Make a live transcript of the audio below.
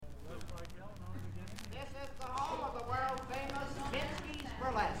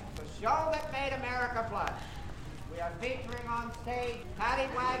show that made America blush. We are featuring on stage Paddy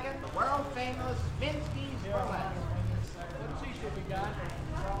Wagon, the world-famous Minsky's Burlesque. Let's see what we got.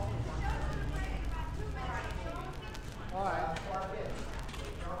 All right.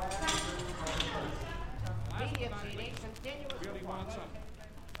 Medium seating continuous. Really want something,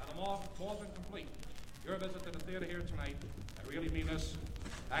 and I'm more than complete. Your visit to the theater here tonight, I really mean this,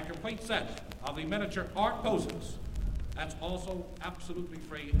 a complete set of the miniature art poses. That's also absolutely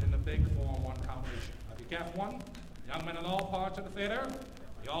free in the big 4-in-1 combination. If you get one, young men in all parts of the theater,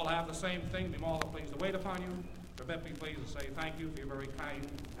 you all have the same thing. Be more than pleased to wait upon you. Permit me please to say thank you for your very kind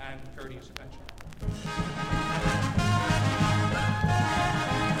and courteous attention.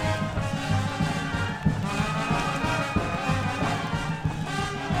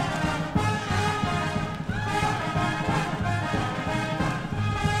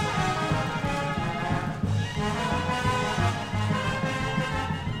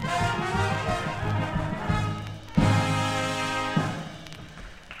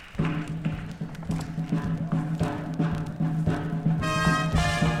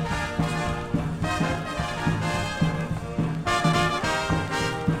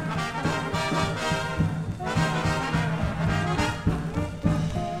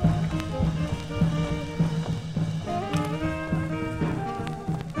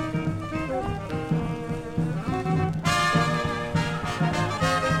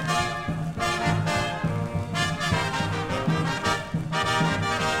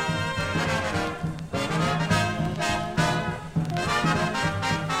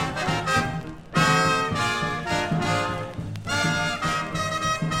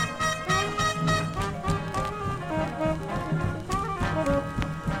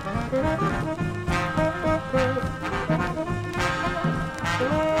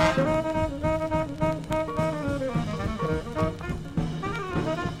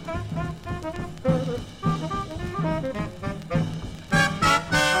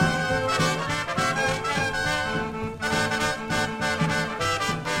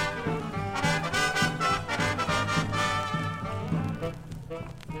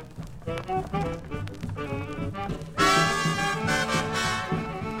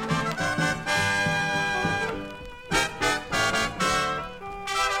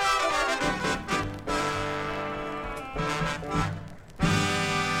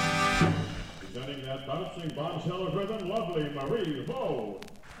 Presenting that bouncing bombshell of rhythm, lovely Marie Laveau.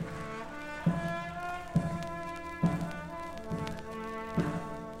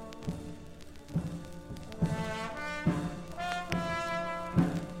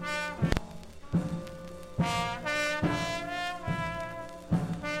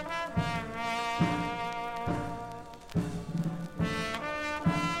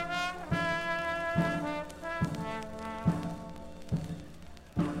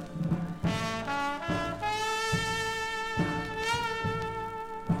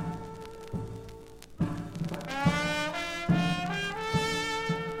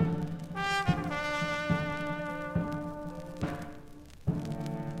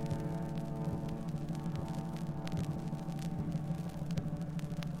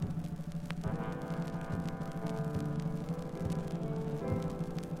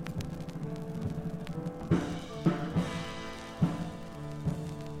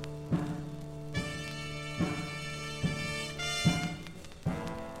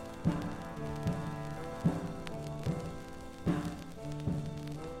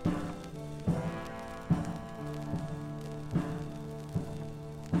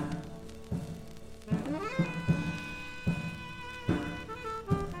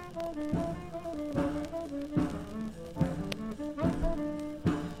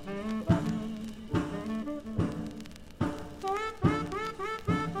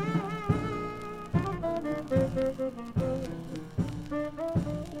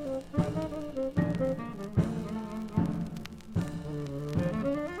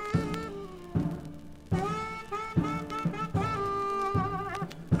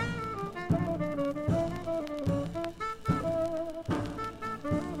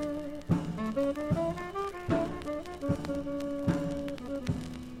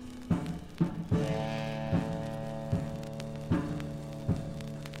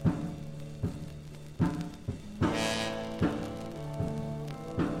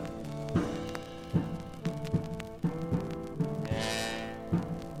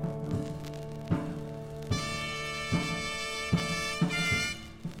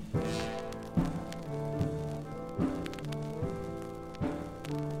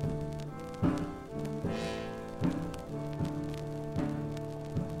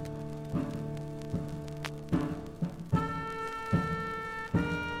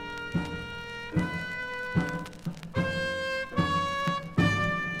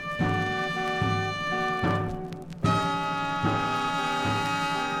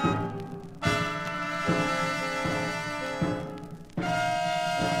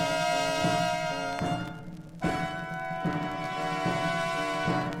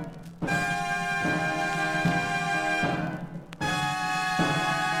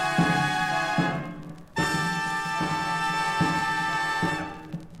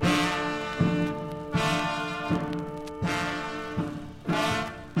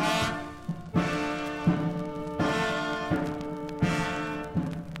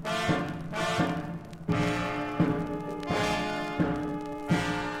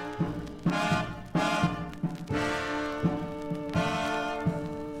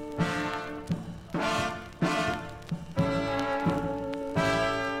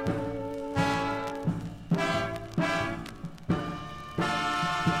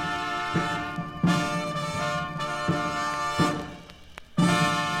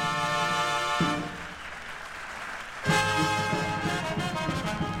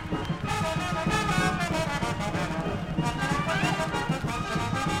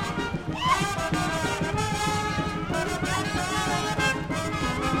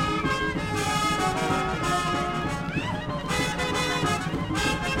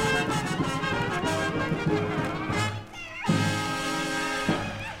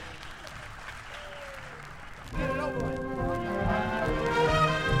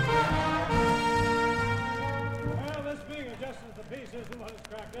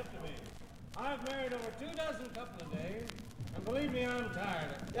 cracked up to me. I've married over 24 couples a day, and believe me, I'm tired.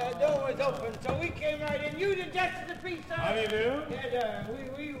 The door was open, so we came right in. You the justice of the peace, sir? How do you do? Yeah,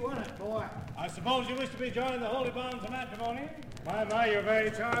 we won it, boy. I suppose you wish to be joined the holy bonds of matrimony? My, you're very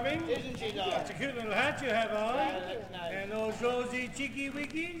charming. Isn't she, dog? It's a cute little hat you have on. Yeah, that's nice. And those rosy cheeky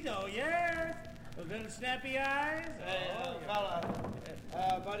wickies, oh yes. Those little snappy eyes. Hey, fella,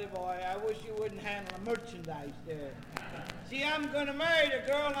 buddy boy, I wish you wouldn't handle the merchandise there. See, I'm going to marry the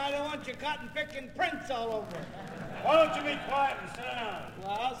girl, and I don't want your cotton-picking prints all over it. Why don't you be quiet and sit down?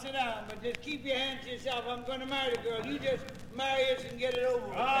 Well, I'll sit down, but just keep your hands to yourself. I'm going to marry the girl. You just marry us and get it over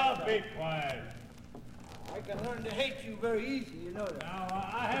with. I'll be quiet. I can learn to hate you very easy, you know that. Now,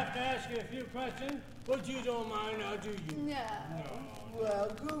 I have to ask you a few questions, but you don't mind now, do you? No.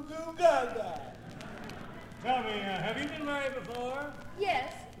 Well, goo goo gaga. Tell me, have you been married before?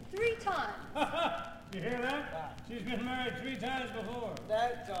 Yes, 3 times. You hear that? She's been married 3 times before.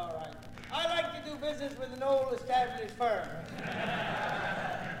 That's all right. I like to do business with an old established firm.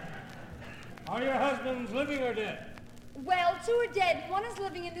 Are your husbands living or dead? Well, 2 are dead. 1 is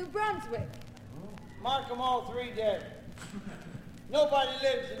living in New Brunswick. Mark them all 3 dead. Nobody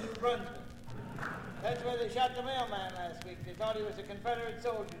lives in New Brunswick. That's where they shot the mailman last week. They thought he was a Confederate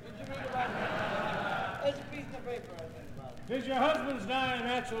soldier. Did you read about that? There's a piece of paper I think about it. Did your husbands die a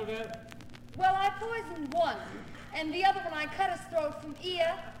natural death? Well, I poisoned 1, and the other one I cut his throat from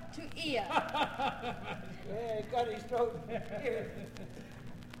ear to ear. Yeah, he cut his throat here.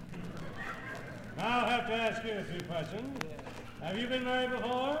 Now I'll have to ask you a few questions. Have you been married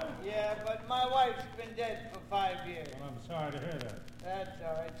before? Yeah, but my wife's been dead for 5 years. Well, I'm sorry to hear that. That's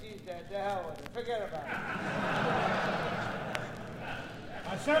all right. She's dead. To hell with her. Forget about it.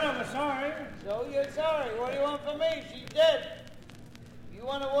 I said I was sorry. So you're sorry. What do you want from me? She's dead. You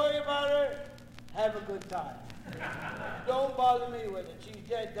want to worry about her? Have a good time. Don't bother me with it. She's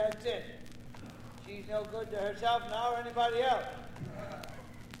dead. That's it. She's no good to herself now or anybody else.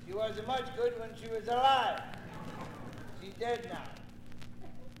 She wasn't much good when she was alive. She's dead now.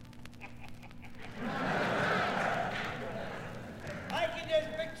 I can just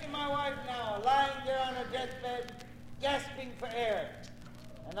picture my wife now, lying there on her deathbed, gasping for air.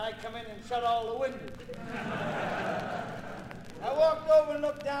 And I come in and shut all the windows. I walked over and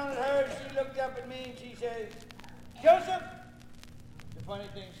looked down at her. She looked up at me and she says, Joseph? The funny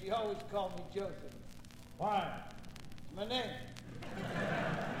thing, she always called me Joseph. Why? It's my name.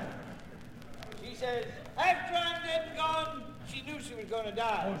 She says, after I'm dead and gone, she knew she was going to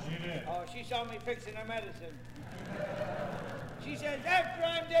die. Oh, she did. Oh, she saw me fixing her medicine. She says, after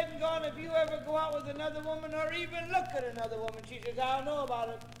I'm dead and gone, if you ever go out with another woman or even look at another woman, she says, I'll know about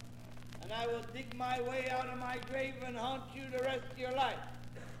it. And I will dig my way out of my grave and haunt you the rest of your life.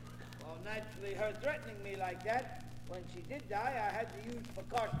 Well, naturally, her threatening me like that, when she did die, I had to use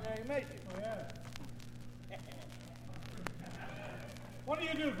precautionary measures. Oh, yeah. What do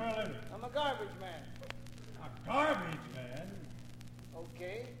you do for a living? I'm a garbage man. A garbage man?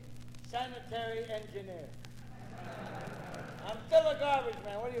 Okay. Sanitary engineer. I'm still a garbage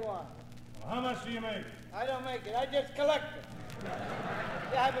man. What do you want? Well, how much do you make? I don't make it. I just collect it.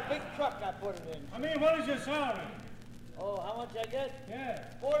 Yeah, I have a big truck I put it in. I mean, what is your salary? Oh, how much I get? Yeah.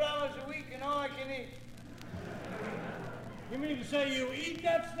 $4 a week and all I can eat. You mean to say you eat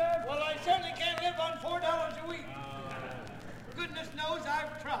that stuff? Well, I certainly can't live on $4 a week. Goodness knows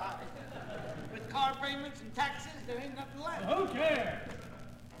I've tried. With car payments and taxes, there ain't nothing left. Who cares?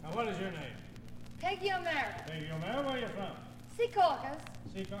 Now, what is your name? Peggy O'Mara. Peggy O'Mara, where are you from? Secaucus.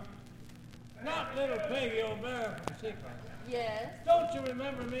 Seacon? Not little Peggy O'Mara from Seacon. Yes. Don't you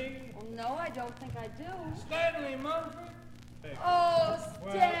remember me? Well, no, I don't think I do. Stanley Mumford? Peggy. Oh,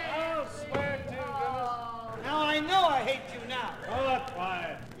 Well, Stanley. I'll swear to goodness. Oh. Now I know I hate you now. Oh,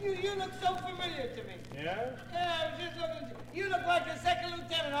 quiet. You look so familiar to me. Yeah? Yeah, I was just looking. You look like the second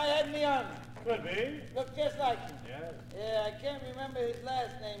lieutenant I had in the army. Could be. Look just like him. Yeah. Yeah, I can't remember his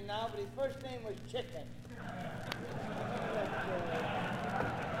last name now, but his first name was Chicken.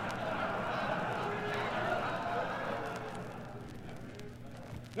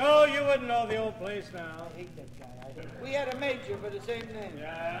 No, you wouldn't know the old place now. I hate that guy. We had a major for the same name.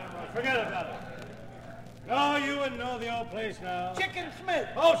 Yeah, well, forget about it. No, you wouldn't know the old place now. Chicken Smith.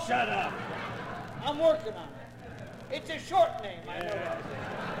 Oh, shut up. I'm working on it. It's a short name, I know that.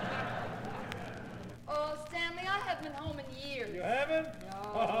 Oh, Stanley, I haven't been home in years. You haven't?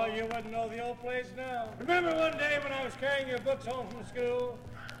 No. Oh, you wouldn't know the old place now. Remember one day when I was carrying your books home from school?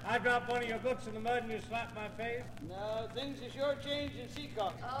 I dropped one of your books in the mud and you slapped my face? No, things are sure changed in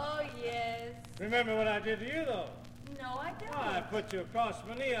Seacon. Oh, yes. Remember what I did to you, though? No, I don't. I put you across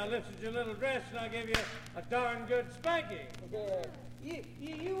my knee, I lifted your little dress, and I gave you a darn good spanking. You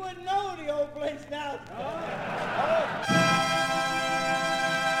place now.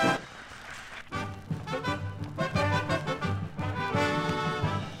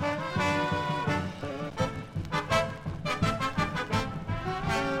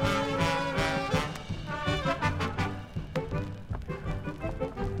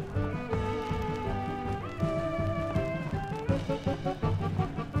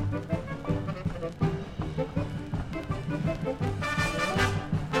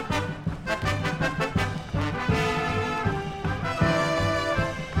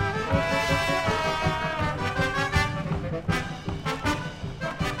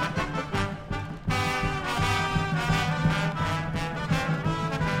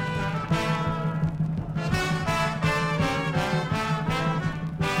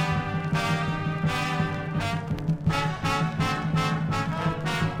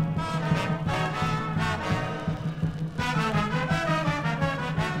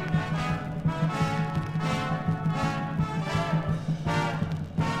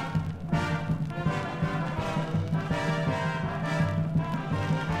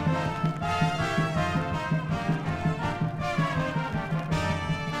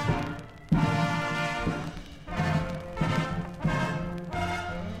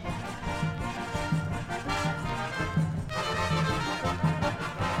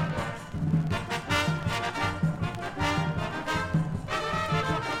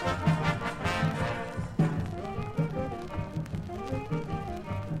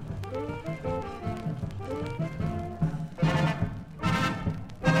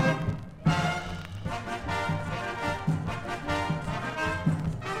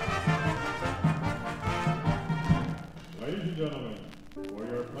 Ladies and gentlemen, for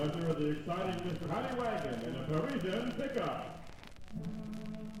your pleasure, the exciting Mr. Paddy Wagon in a Parisian pickup.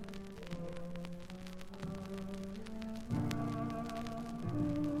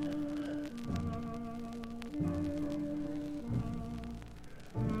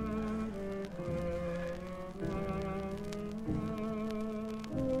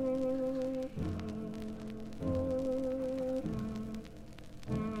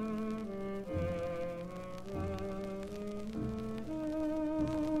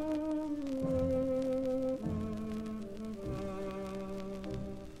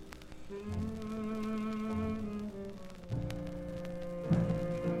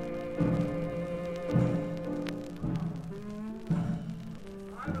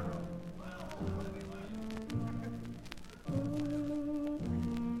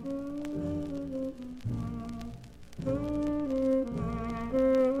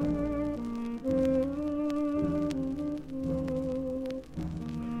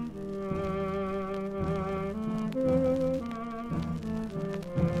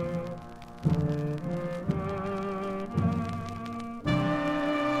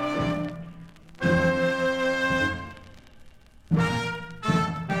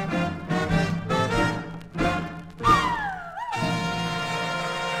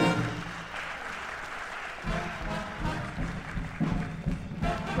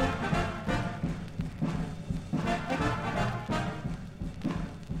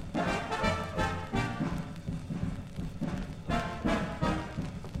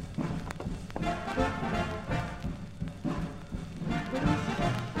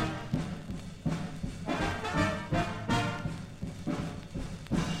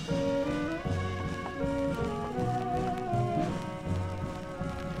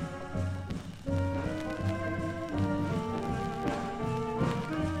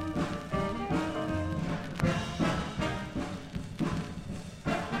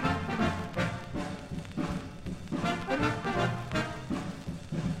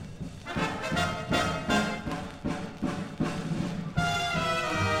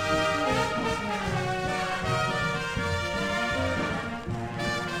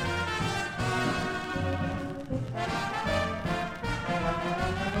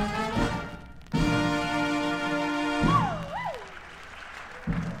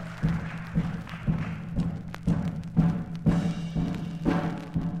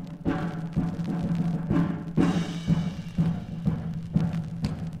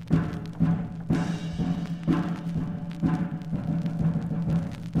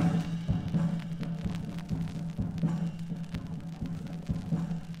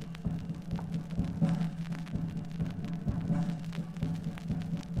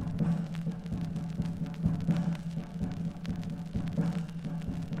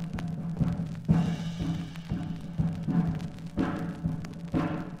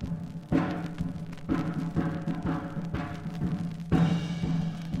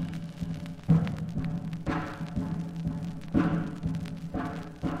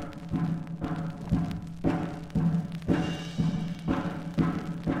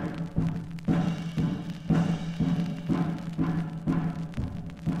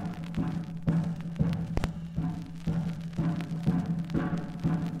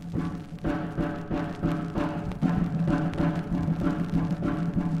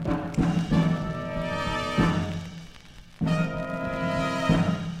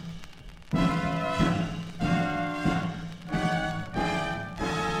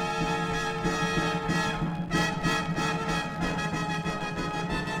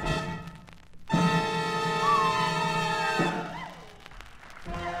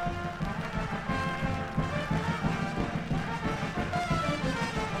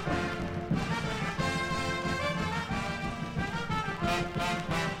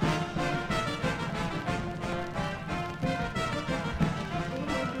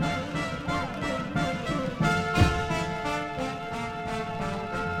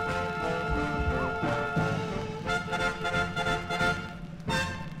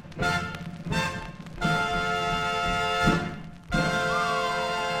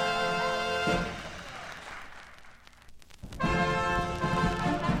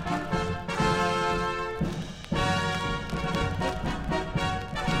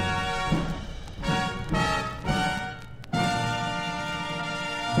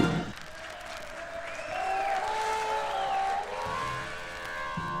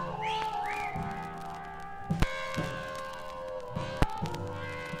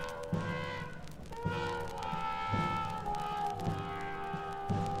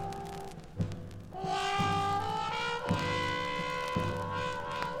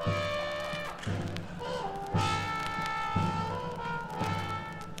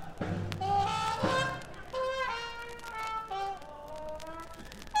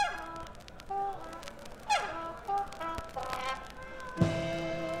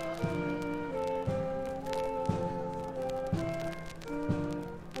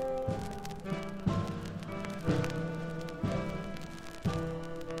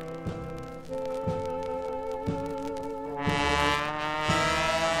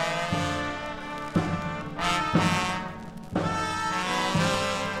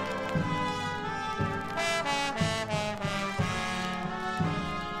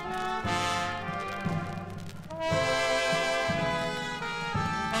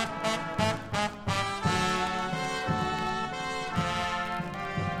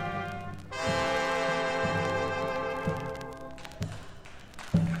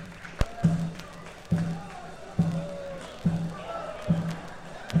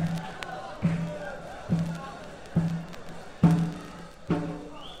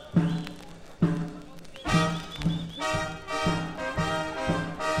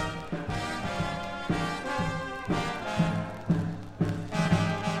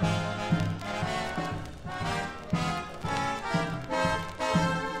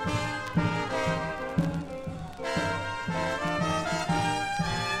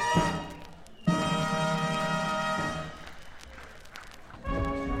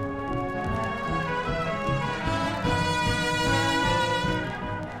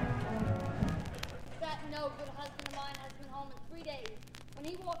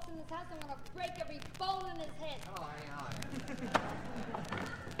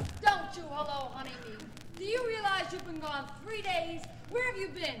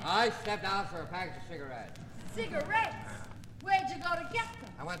 I stepped out for a package of cigarettes. Cigarettes? Where'd you go to get them?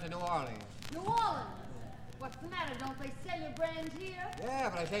 I went to New Orleans. New Orleans? What's the matter? Don't they sell your brand here? Yeah,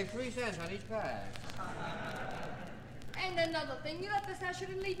 but I saved 3 cents on each pack. And another thing, you left this house, you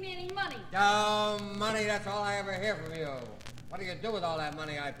didn't leave me any money. Oh, money, that's all I ever hear from you. What do you do with all that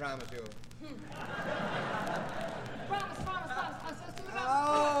money I promised you? Promise.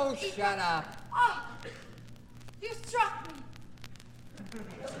 Oh, shut up. Oh, you struck me.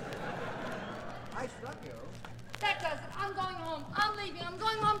 I struck you. That does it. I'm going home. I'm leaving. I'm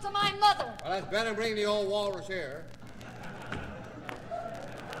going home to my mother. Well, that's better bring the old walrus here.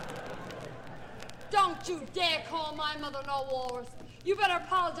 Don't you dare call my mother no walrus. You better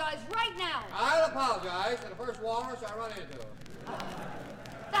apologize right now. I'll apologize to the first walrus I run into.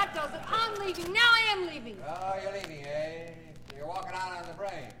 That does it. I'm leaving. Now I am leaving. Oh, you're leaving, eh? You're walking out on the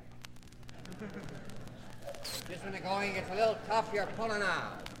brain. Just when the going gets a little tough, you're pulling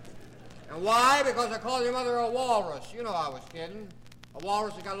out. And why? Because I called your mother a walrus. You know I was kidding. A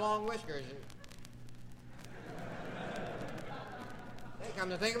walrus has got long whiskers. Hey, come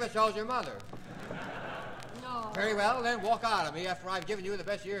to think of it, so's your mother. No. Very well, then walk out of me after I've given you the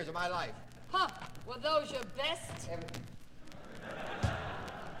best years of my life. Huh. Were those your best?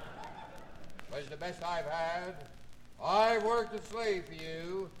 Was the best I've had. I worked as slave for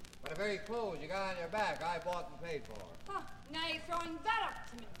you, but the very clothes you got on your back I bought and paid for. Huh. Now you're throwing that up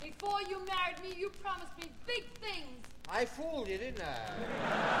to me. Before you married me, you promised me big things. I fooled you, didn't I?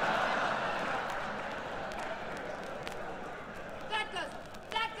 That does it.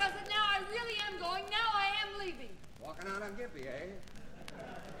 trippy, eh?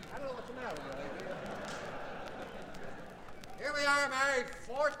 I don't know what's the matter with you lately. Here we are, married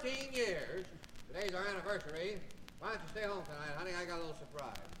 14 years. Today's our anniversary. Why don't you stay home tonight, honey? I got a little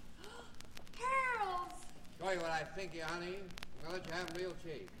surprise. Harold! Show you what I think you, honey. I'm gonna let you have them real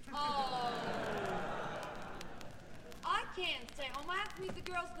cheap. Oh. I can't stay home. I have to meet the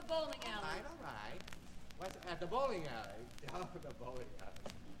girls at the bowling alley. All right. What's at the bowling alley? Oh, the bowling alley.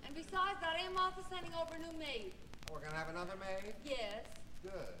 And besides that, Aunt Martha's sending over a new maid. We're gonna have another maid? Yes.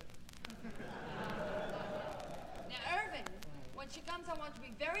 Good. Now, Irving, when she comes, I want you to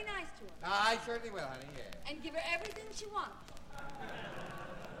be very nice to her. I certainly will, honey, yeah. And give her everything she wants.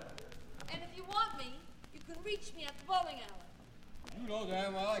 And if you want me, you can reach me at the bowling alley. You know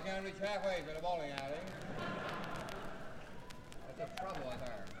damn well I can't reach halfway to the bowling alley. That's the trouble with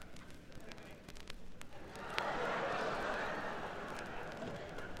her.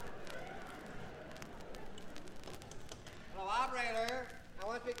 Hello, operator. I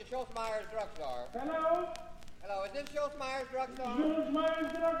want to speak to Schultzmeyer's drugstore. Hello? Hello, is this Schultzmeyer's drugstore? Jules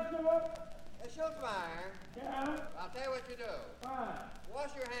Myers drugstore? It's Schultzmeyer. Yeah? I'll tell you what you do. Fine. Wash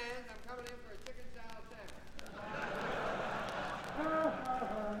your hands. I'm coming in for a chicken salad sandwich. All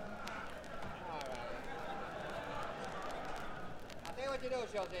right. I'll tell you what you do,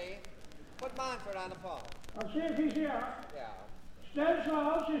 Schulte. Put Montford on the phone. I'll see if he's here. Yeah.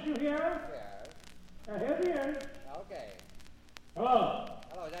 Stanislaus, is you here? Yes. Here he is. Okay. Hello?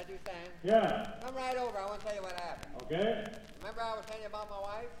 Hello, is that you, Stan? Yeah. Come right over. I want to tell you what happened. Okay. Remember I was telling you about my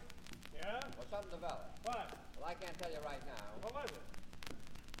wife? Yeah? Well, something developed. What? Well, I can't tell you right now. What was it?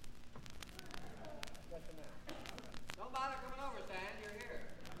 Just a minute. Don't bother coming over, Stan. You're here.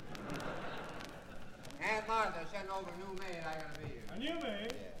 Aunt Martha sent over a new maid. I gotta be here. A new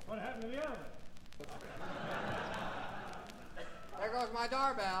maid? Yeah. What happened to the other? There goes my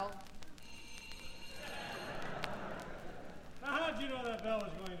doorbell. Now, how'd you know that bell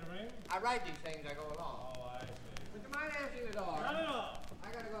was going to ring? I write these things. I go along. Oh, I see. Would you mind answering the door? Not at all. I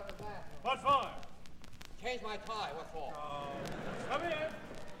gotta go to the bathroom. What for? Change my tie. What for? Oh. Come in.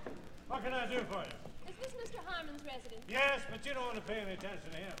 What can I do for you? Is this Mr. Harmon's residence? Yes, but you don't want to pay any attention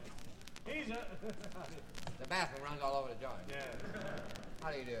to him. He's a... The bathroom runs all over the joint. Yes.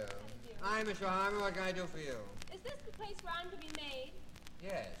 How do you do? you. Hi, Mr. Harmon. What can I do for you? Is this the place where I'm to be made?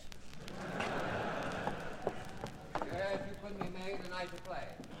 Yes. Yes, you couldn't be made a nicer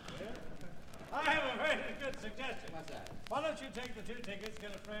place. Yeah? I have a very good suggestion. What's that? Why don't you take the 2 tickets,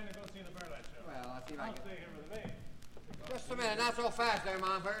 get a friend, and go see the burlesque show? Well, I'll see if I I'll can. stay here with me. Just a minute. Not so fast there,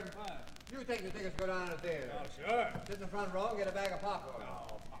 Montford. What? You take the tickets, go down to the theater. Oh, sure. Sit in the front row and get a bag of popcorn.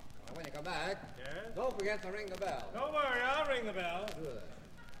 Oh, And when you come back, yes? don't forget to ring the bell. Don't worry, I'll ring the bell. Good.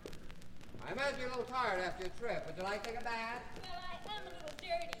 I imagine you're a little tired after your trip. Would you like to take a bath? Well, I am a little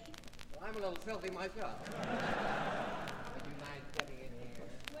dirty. Well, I'm a little filthy myself. Would you mind stepping in here?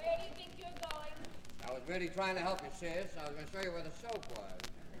 Where do you think you're going? I was really trying to help you, sis. I was going to show you where the soap was.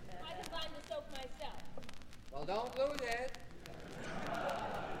 I can find the soap myself. Well, don't lose it.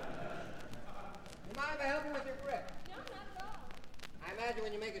 You mind if I help you with your grip? No, not at all. I imagine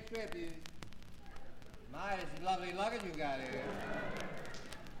when you make a trip, you... My, this is lovely luggage you got here.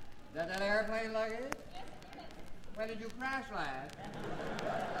 Is that airplane luggage? Yes, it is. Where did you crash last?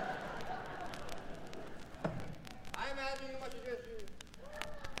 I imagine you must have just...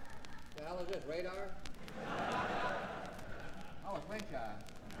 The hell is this, radar? Oh, a slingshot.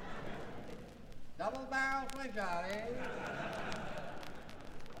 Double barrel slingshot, eh?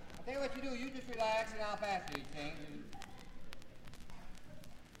 I'll tell you what you do. You just relax and I'll pass these things.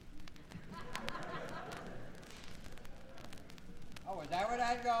 Oh, is that where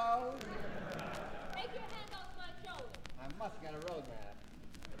that goes? Take your hand off my shoulder. I must get a road map.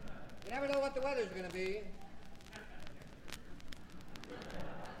 You never know what the weather's going to be.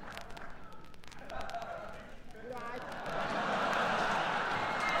 Right.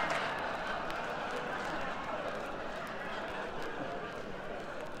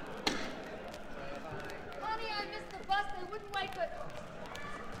 Honey, I missed the bus. They wouldn't wait, but...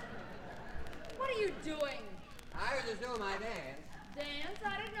 What are you doing? I was just doing my dance. Dance?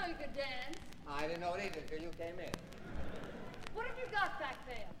 I didn't know you could dance. I didn't know it either until you came in. What have you got back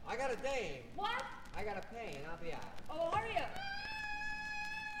there? I got a dame. What? I got a pain. I'll be out. Oh, hurry up.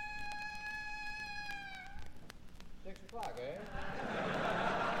 6 o'clock, eh?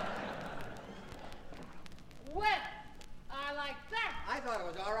 Well, I like that. I thought it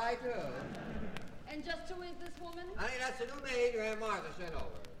was all right, too. And just who is this woman? Honey, that's the new maid your Aunt Martha sent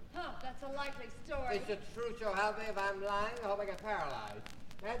over. Huh, that's a likely story. It's the truth, so help me if I'm lying. I hope I get paralyzed.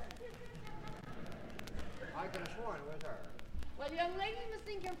 That's... I could have sworn it was her. Well, young lady, you must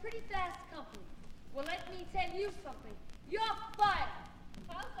think you're pretty fast company. Well, let me tell you something. You're fired.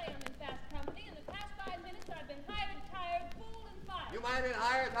 I'll say I'm in fast company. In the past 5 minutes, I've been hired, tired, fooled, and fired. You might have been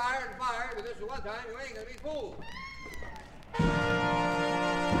hired, tired, and fired, but this is one time you ain't gonna be fooled.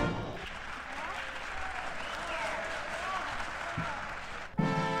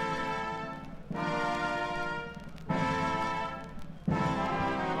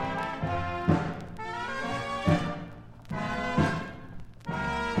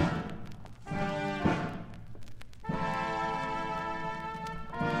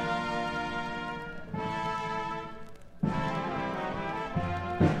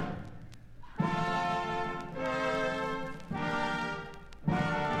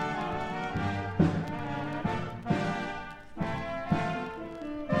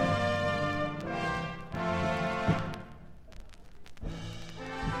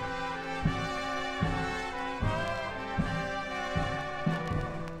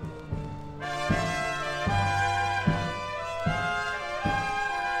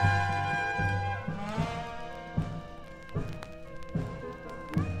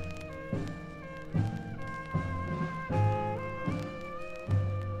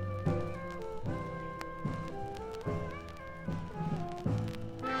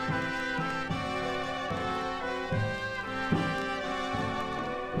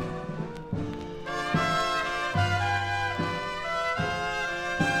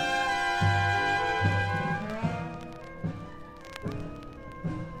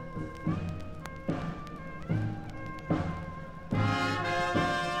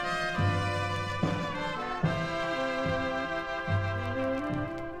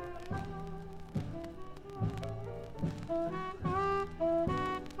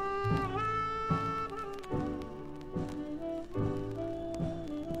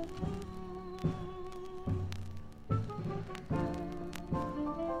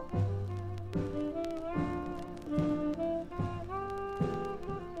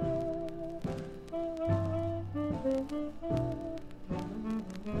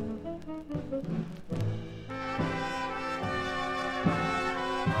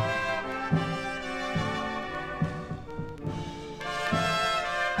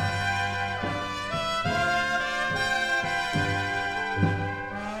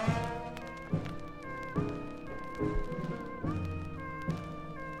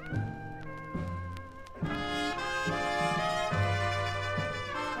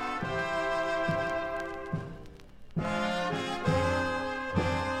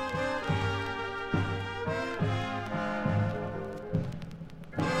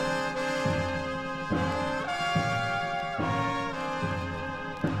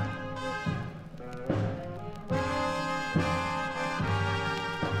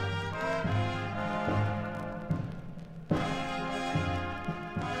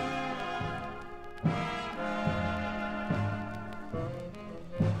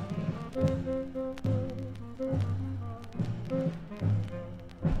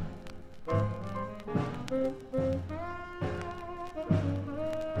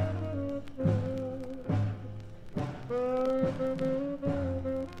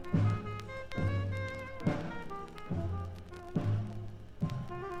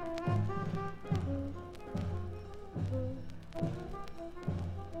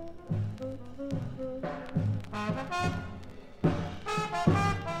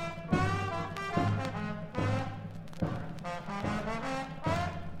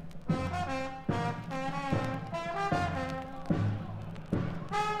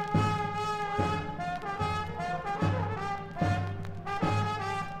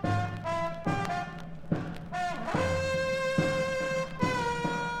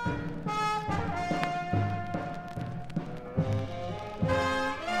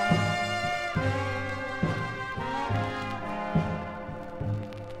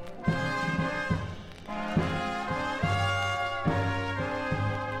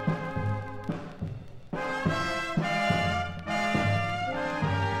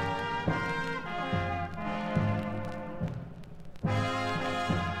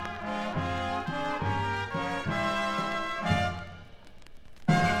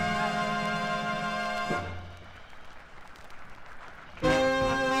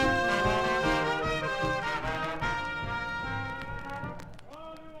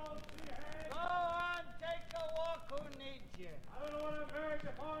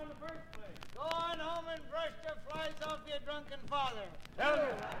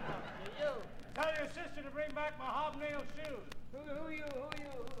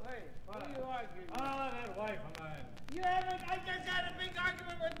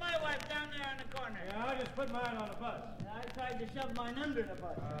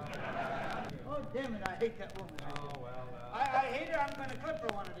 Oh, damn it, I hate that woman. Oh, well, I hate her. I'm going to clip her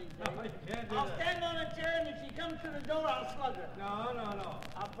one of these days. No, you can't do I'll that. stand on a chair, and if she comes to the door, I'll slug her. No.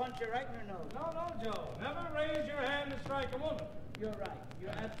 I'll punch her right in her nose. No, Joe. Never raise your hand to strike a woman. You're right.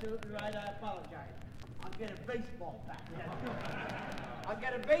 You're absolutely right. I apologize. I'll get a baseball bat. I'll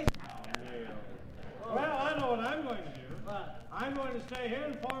get a baseball. Well, I know what I'm going to do. What? I'm going to stay here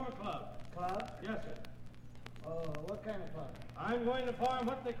and form a club. Club? Yes, sir. Oh, what kind of club? I'm going to form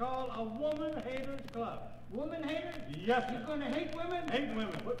what they call a woman haters club. Woman haters? Yes, sir. You're going to hate women? Hate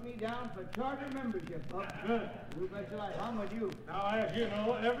women. Put me down for charter membership, Buck. Good. You bet your life. I'm with you. Now, as you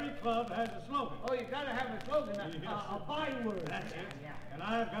know, every club has a slogan. Oh, you got to have a slogan, Yes, a byword. That's it. Yeah. And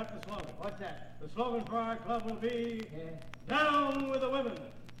I've got the slogan. What's that? The slogan for our club will be, Yeah. down with the women.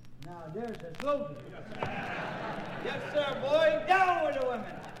 Now, there's a slogan. Yes, sir, boy. Down with the women.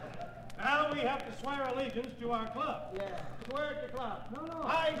 Now we have to swear allegiance to our club. Yeah. Swear at the club. No. No.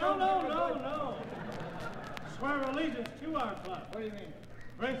 Swear allegiance to our club. What do you mean?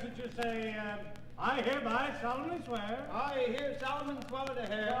 For instance, you say, I hereby solemnly swear. I hear Solomon swallow the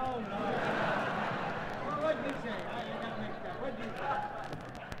hair. No. Well, what did you say? I got mixed up. What did you say?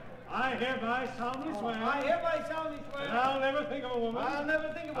 I hereby solemnly swear. I hereby solemnly swear. that I'll never think of a woman. I'll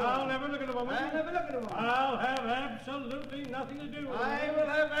never think of a woman. I'll never look at a woman. I'll never look at a woman. I'll have absolutely nothing to do with a I woman. will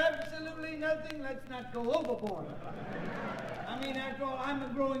have absolutely nothing. Let's not go overboard. I mean, after all, I'm a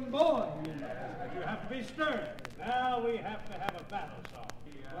growing boy. You have to be stern. Now we have to have a battle song.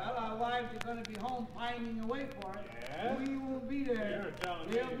 Well, our wives are going to be home pining away for it. Yes? We won't be there. You're telling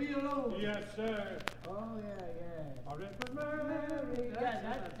me. They'll be alone. Yes, sir. Oh, yeah. Mary. Yeah,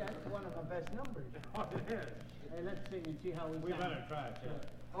 that's one of our best numbers. Oh, it is. Hey, let's sing and see how we We sound. better try it, sir.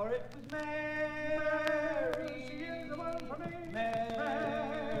 For it was Mary, She is the one for me.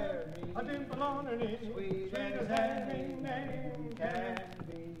 Mary, A dimple on her knee. sweet as any name can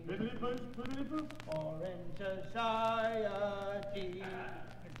be. Biddly-boop. For in society,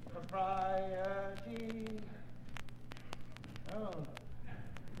 propriety. Oh,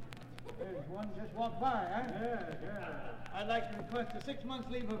 there's one just walked by, huh? Yeah. I'd like to request a 6 months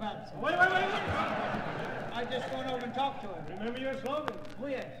leave of absence. Wait. I just going over and talk to him. Remember your slogan. Oh,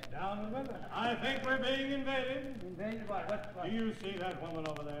 yes. Down the women. I think we're being invaded. Invaded what? What? Do you see that woman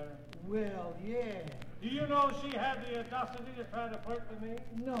over there? Well, yeah. Do you know she had the audacity to try to flirt with me?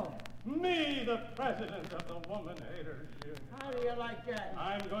 No. Me, the president of the Woman Haters Union. How do you like that?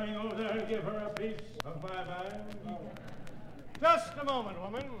 I'm going over there and give her a piece of my mind. Just a moment,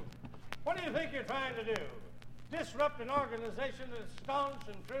 woman. What do you think you're trying to do? Disrupt an organization that's staunch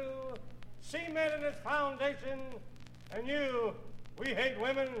and true, cement in its foundation, and we hate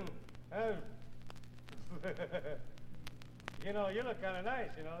women. You know, you look kind of nice,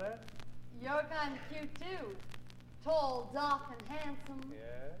 you know that? You're kind of cute, too. Tall, dark, and handsome.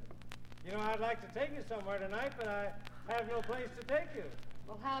 Yeah. You know, I'd like to take you somewhere tonight, but I have no place to take you.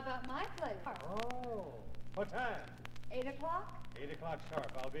 Well, how about my place? Oh. What time? 8 o'clock? 8 o'clock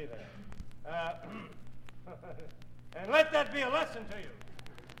sharp, I'll be there. And let that be a lesson to you.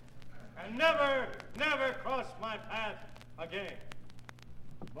 And never cross my path again.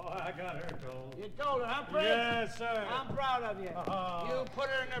 Boy, I got her told. You told her, huh, Fred? Yes, sir. I'm proud of you. Oh. You put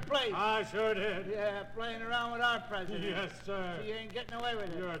her in her place. I sure did. Yeah, playing around with our president. Yes, sir. She ain't getting away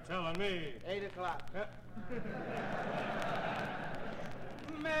with it. You're telling me. 8 o'clock.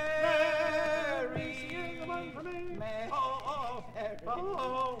 Mary, she is the one for me. Mary. Oh, what's the matter?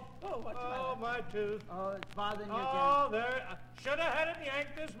 oh, my tooth. Oh, it's bothering you Oh, there. Should have had it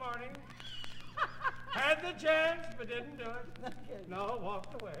yanked this morning. Had the chance, but didn't do it. again. No,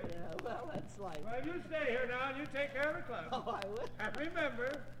 walked away. Yeah, well, that's life. Well, you stay here now and you take care of the club. Oh, I will. And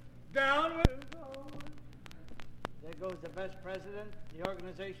remember, down with... There goes the best president the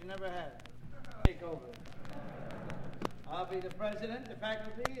organization ever had. Take over. I'll be the president, the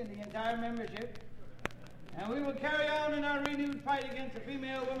faculty, and the entire membership. And we will carry on in our renewed fight against the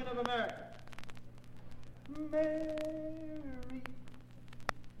female women of America. Mary,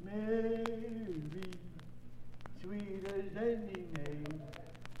 Mary, sweet as any name.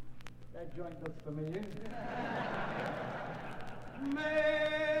 That joint looks familiar.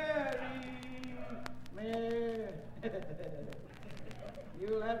 Mary, Mary.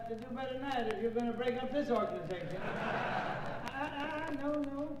 You'll have to do better than that if you're going to break up this organization.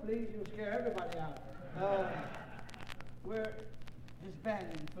 No, please, you'll scare everybody out. We're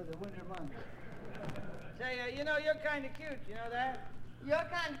disbanding for the winter months. Say, you know, you're kind of cute, you know that? You're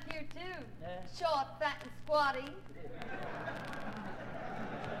kind of cute, too. Yeah. Short, fat, and squatty.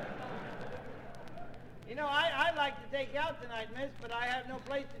 You know, I'd like to take you out tonight, miss, but I have no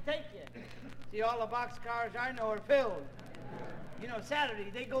place to take you. See, all the boxcars I know are filled. You know,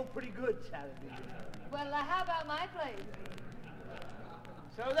 Saturday, they go pretty good Saturday. Well, how about my place?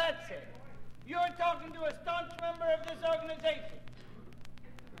 So that's it. You're talking to a staunch member of this organization.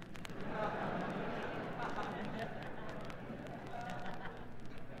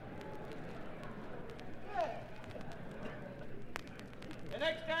 The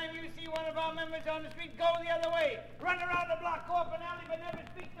next time you see one of our members on the street, go the other way. Run around the block, go up an alley, but never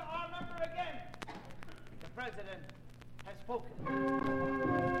speak to our member again. The president has spoken.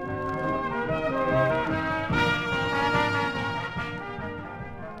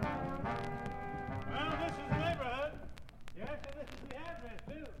 Well, this is the neighborhood. Yes, and this is the address,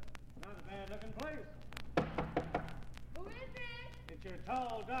 too. Not a bad-looking place. Who is it? It's your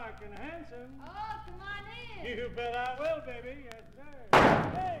tall, dark, and handsome. Oh, come on in. You bet I will, baby. Yes, sir.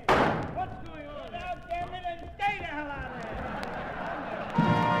 Hey, what's going on? Get out, damn it, and stay the hell out of there.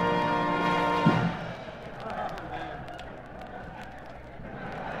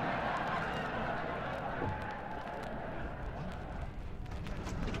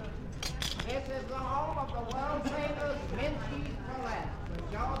 This is the home of the world famous Minsky's Palette, the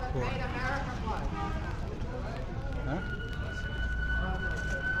show that made America